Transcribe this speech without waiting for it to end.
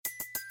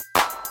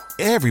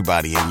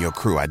Everybody in your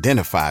crew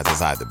identifies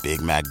as either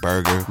Big Mac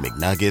Burger,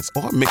 McNuggets,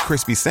 or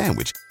McCrispy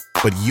Sandwich.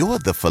 But you're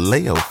the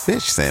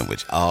Filet-O-Fish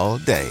Sandwich all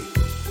day.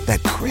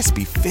 That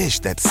crispy fish,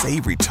 that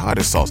savory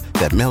tartar sauce,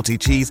 that melty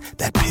cheese,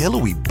 that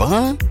pillowy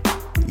bun.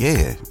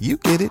 Yeah, you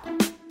get it.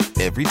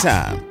 Every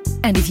time.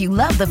 And if you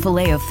love the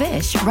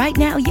Filet-O-Fish, right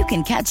now you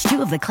can catch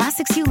two of the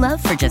classics you love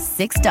for just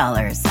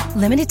 $6.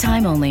 Limited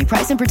time only.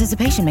 Price and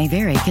participation may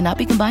vary. Cannot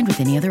be combined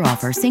with any other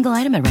offer. Single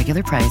item at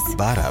regular price.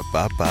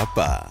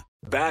 Ba-da-ba-ba-ba.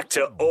 Back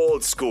to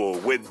Old School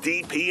with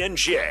DP and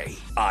J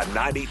on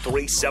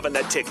 93.7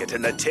 The Ticket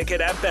and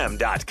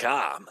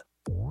theticketfm.com.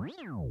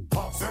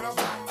 Pumps in a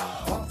back,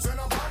 pumps in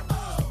a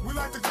back. We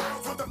like the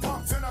girls with the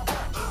pumps in a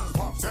back.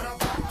 Pumps in a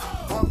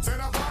back, pumps in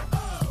a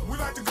back. We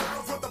like the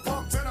girls with the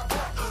pumps in a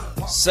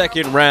back.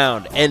 Second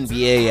round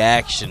NBA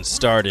action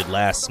started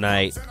last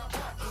night.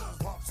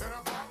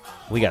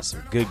 We got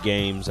some good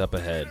games up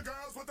ahead.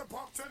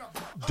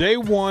 Day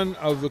one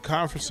of the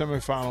conference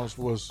semifinals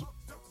was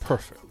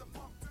perfect.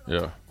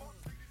 Yeah.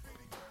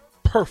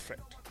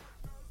 Perfect.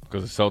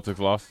 Because the Celtics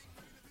lost?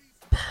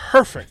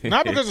 Perfect.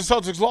 Not because the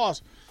Celtics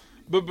lost,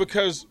 but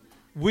because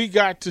we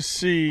got to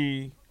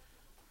see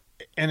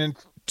and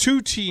two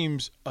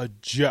teams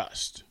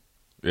adjust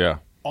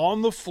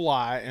on the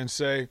fly and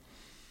say,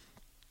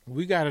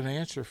 we got an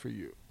answer for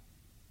you.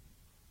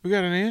 We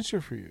got an answer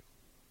for you.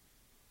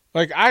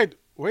 Like,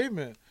 wait a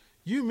minute.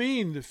 You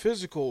mean the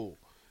physical,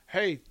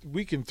 hey,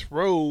 we can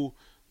throw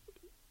 –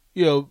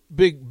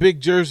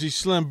 big Jersey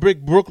Slim,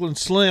 big Brooklyn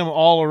Slim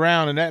all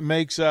around, and that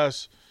makes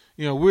us,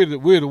 we're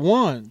the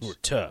ones. We're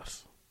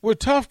tough. We're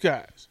tough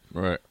guys.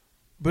 Right.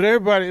 But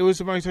everybody, it was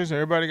somebody saying,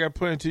 everybody got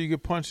put until you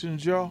get punched in the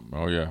jaw.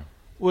 Oh, yeah.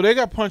 Well, they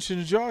got punched in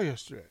the jaw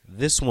yesterday.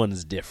 This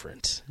one's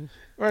different.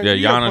 Right? Yeah,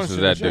 Giannis is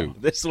that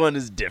dude. This one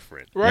is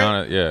different.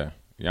 Right?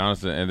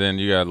 Giannis, and then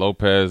you got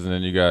Lopez, and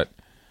then you got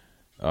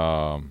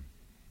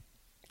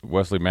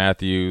Wesley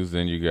Matthews,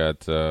 then you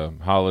got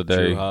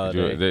Holiday. Drew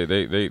Holiday.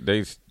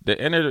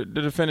 They're the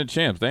defending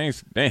champs. They ain't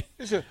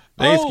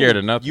scared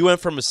of nothing. You went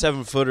from a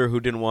 7-footer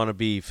who didn't want to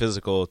be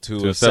physical to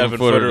a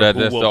 7-footer.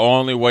 That's the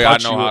only way I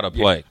know how to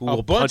play. Who will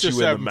a bunch punch of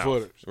you in the mouth.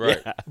 7-footers.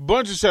 Right. A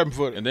bunch of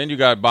 7-footers. And then you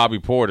got Bobby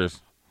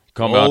Porters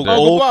come out there.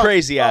 Old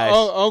crazy eyes.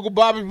 Uncle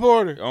Bobby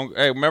Porter.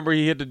 Hey, remember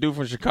he hit the dude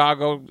from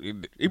Chicago?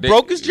 He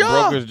broke his jaw.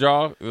 He broke his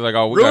jaw. It was like,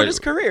 ruined his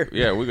career.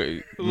 Yeah,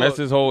 messed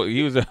his whole.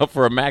 He was up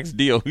for a max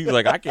deal. He's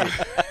like, I can't.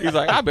 He's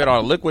like, I've been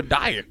on a liquid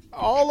diet.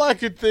 All I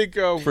could think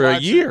of for a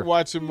year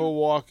watching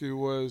Milwaukee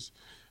was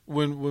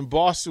when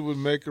Boston would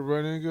make a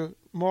run and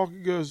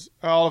Milwaukee goes.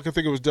 All I could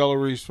think of was Della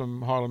Reese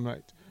from Harlem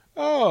Nights.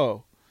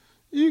 Oh,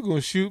 you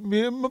gonna shoot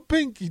me in my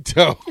pinky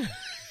toe?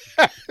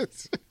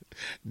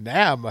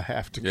 Now I'm going to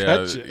have to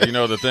cut you. You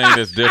know, the thing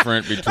that's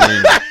different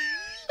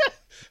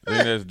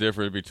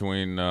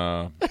between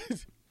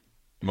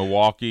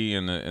Milwaukee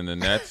and the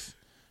Nets,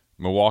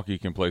 Milwaukee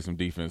can play some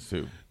defense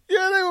too.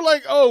 Yeah, they were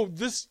like,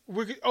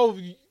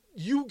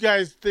 you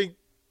guys think,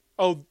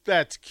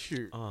 that's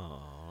cute.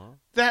 Aww.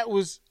 That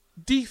was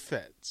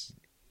defense.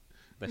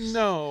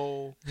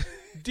 No.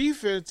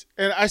 Defense,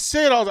 and I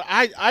say it all the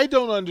time, I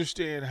don't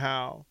understand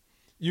how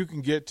you can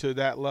get to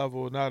that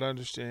level and not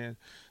understand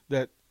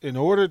that in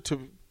order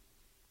to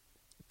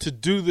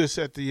do this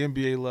at the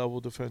NBA level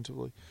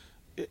defensively,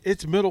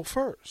 it's middle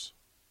first.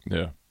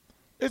 Yeah.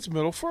 It's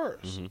middle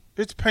first. Mm-hmm.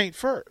 It's paint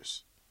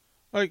first.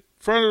 Like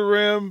front of the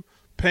rim,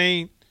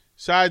 paint,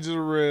 sides of the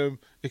rim,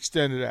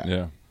 extend it out.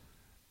 Yeah.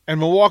 And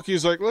Milwaukee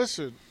is like,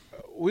 listen,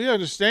 we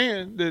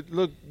understand that,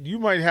 look, you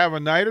might have a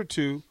night or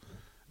two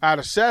out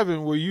of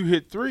 7 where you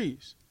hit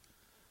threes,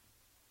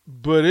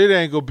 but it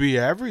ain't going to be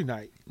every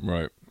night.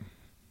 Right.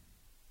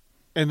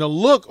 And the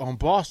look on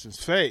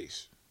Boston's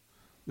face,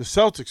 the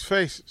Celtics'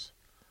 faces,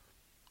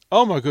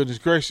 oh, my goodness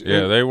gracious.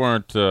 Yeah, they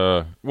weren't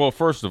well,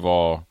 first of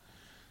all,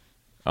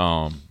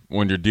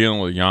 when you're dealing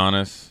with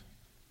Giannis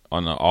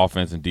on the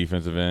offense and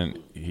defensive end,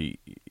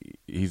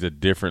 he's a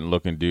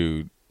different-looking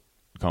dude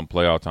come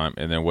playoff time,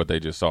 and then what they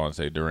just saw in,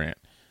 say, Durant.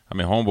 I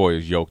mean, homeboy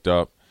is yoked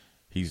up.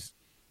 He's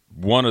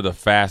one of the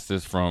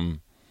fastest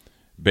from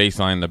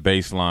baseline to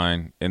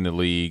baseline in the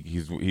league.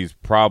 He's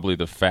probably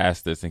the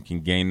fastest and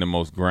can gain the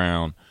most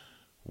ground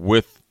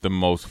with the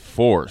most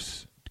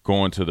force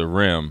going to the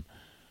rim.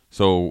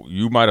 So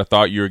you might have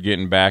thought you were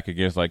getting back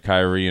against like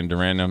Kyrie and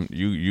Durant.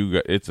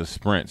 It's a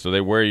sprint. So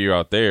they wear you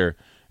out there.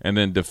 And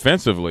then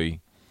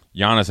defensively,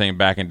 Giannis ain't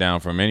backing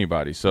down from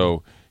anybody.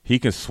 So he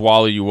can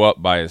swallow you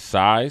up by his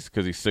size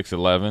because he's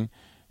 6'11".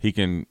 He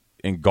can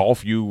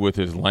engulf you with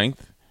his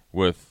length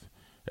with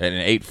an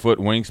 8-foot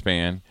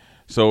wingspan.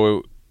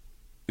 So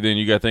then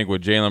you got to think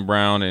with Jaylen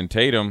Brown and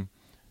Tatum,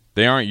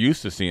 they aren't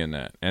used to seeing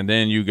that. And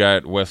then you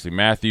got Wesley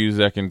Matthews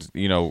that can,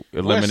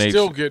 eliminate. West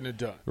still getting it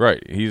done.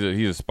 Right. He's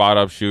a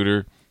spot-up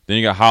shooter. Then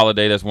you got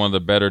Holiday. That's one of the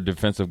better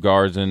defensive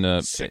guards in the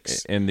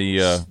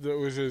that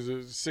was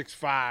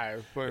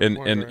 6'5". In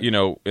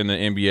the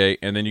NBA.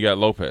 And then you got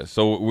Lopez.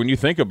 So when you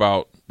think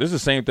about this, is the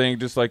same thing.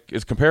 Just like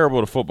it's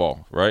comparable to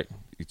football, right?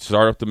 You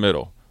start up the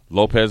middle.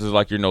 Lopez is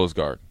like your nose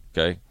guard.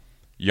 Okay.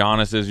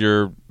 Giannis is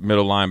your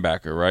middle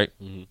linebacker, right?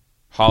 Mm-hmm.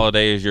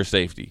 Holiday is your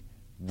safety.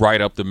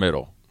 right up the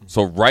middle.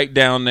 So right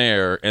down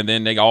there, and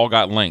then they all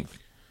got length.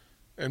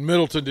 And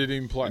Middleton didn't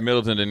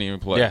even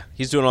play. Yeah,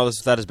 he's doing all this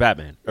without his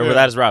Batman. Or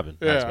without his Robin.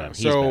 Yeah, Batman.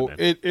 He's so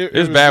Batman.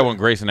 it's bad when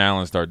Grayson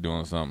Allen started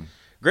doing something.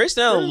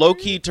 Grayson Allen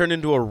low-key turned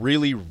into a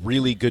really,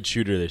 really good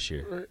shooter this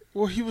year.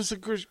 Well, he was a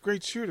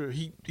great shooter.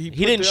 He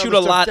didn't shoot a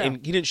lot. He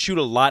didn't shoot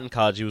a lot in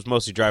college. He was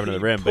mostly driving to the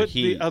rim, but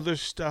he put the other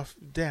stuff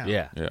down.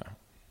 Yeah.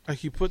 Like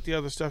he put the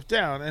other stuff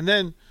down, and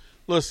then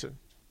listen,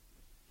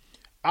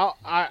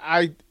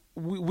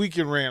 we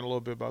can rant a little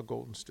bit about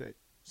Golden State.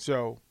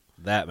 So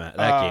that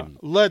game.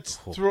 Let's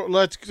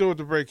go with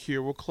the break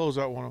here. We'll close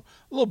out a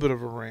little bit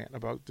of a rant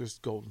about this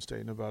Golden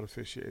State and about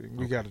officiating.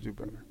 We got to do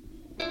better.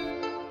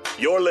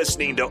 You're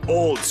listening to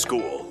Old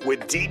School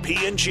with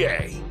DP and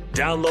J.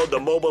 Download the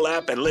mobile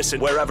app and listen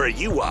wherever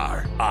you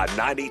are on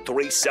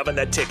 93.7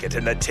 The Ticket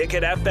and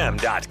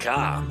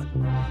theticketfm.com.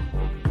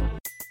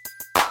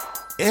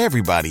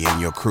 Everybody in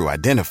your crew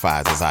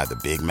identifies as either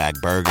Big Mac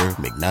Burger,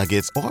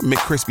 McNuggets, or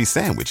McCrispy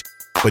Sandwich.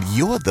 But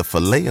you're the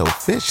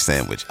Filet-O-Fish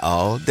Sandwich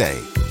all day.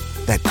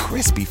 That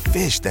crispy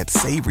fish, that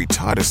savory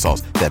tartar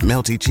sauce, that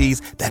melty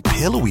cheese, that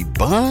pillowy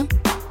bun.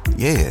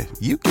 Yeah,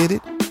 you get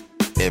it.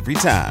 Every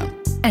time.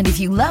 And if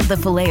you love the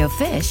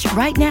Filet-O-Fish,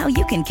 right now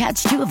you can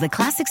catch 2 of the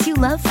classics you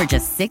love for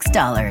just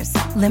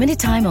 $6. Limited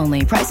time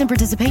only. Price and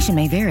participation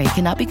may vary.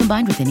 Cannot be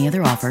combined with any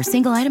other offer.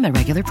 Single item at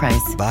regular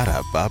price.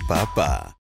 Ba-da-ba-ba-ba.